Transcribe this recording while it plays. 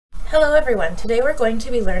Hello everyone, today we're going to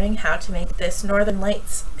be learning how to make this Northern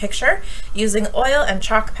Lights picture using oil and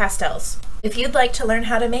chalk pastels. If you'd like to learn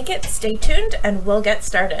how to make it, stay tuned and we'll get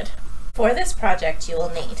started. For this project you will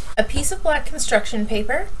need a piece of black construction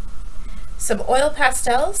paper, some oil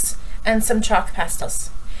pastels, and some chalk pastels.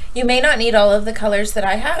 You may not need all of the colors that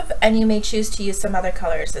I have, and you may choose to use some other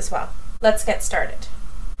colors as well. Let's get started.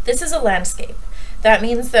 This is a landscape. That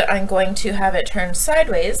means that I'm going to have it turned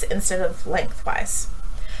sideways instead of lengthwise.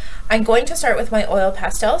 I'm going to start with my oil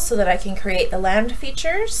pastels so that I can create the land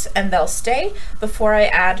features and they'll stay before I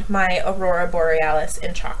add my aurora borealis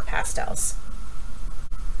in chalk pastels.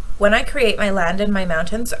 When I create my land and my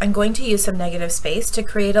mountains, I'm going to use some negative space to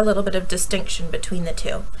create a little bit of distinction between the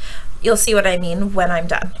two. You'll see what I mean when I'm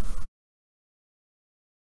done.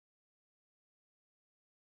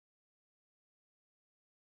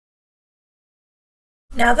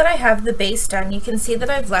 Now that I have the base done, you can see that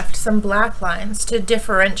I've left some black lines to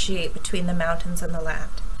differentiate between the mountains and the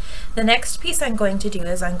land. The next piece I'm going to do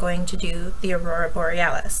is I'm going to do the aurora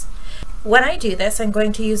borealis. When I do this, I'm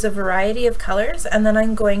going to use a variety of colors and then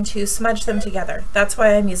I'm going to smudge them together. That's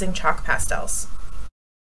why I'm using chalk pastels.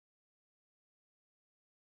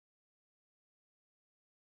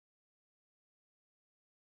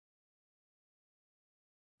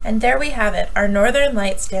 And there we have it, our northern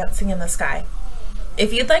lights dancing in the sky.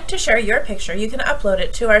 If you'd like to share your picture, you can upload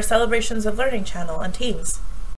it to our Celebrations of Learning channel on Teams.